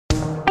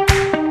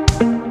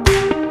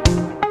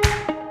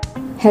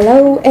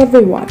Hello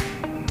everyone.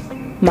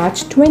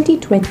 March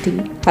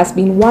 2020 has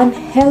been one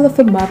hell of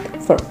a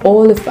month for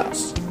all of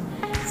us.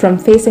 From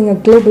facing a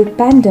global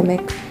pandemic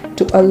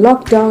to a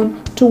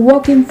lockdown to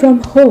working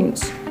from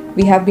homes,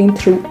 we have been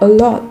through a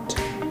lot.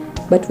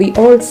 But we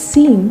all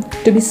seem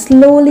to be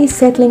slowly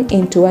settling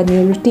into our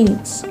new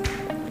routines.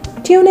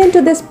 Tune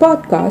into this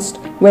podcast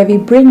where we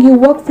bring you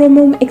work from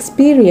home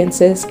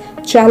experiences,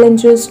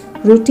 challenges,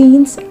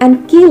 routines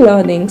and key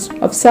learnings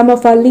of some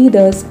of our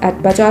leaders at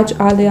Bajaj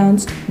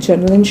Allianz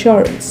General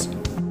Insurance.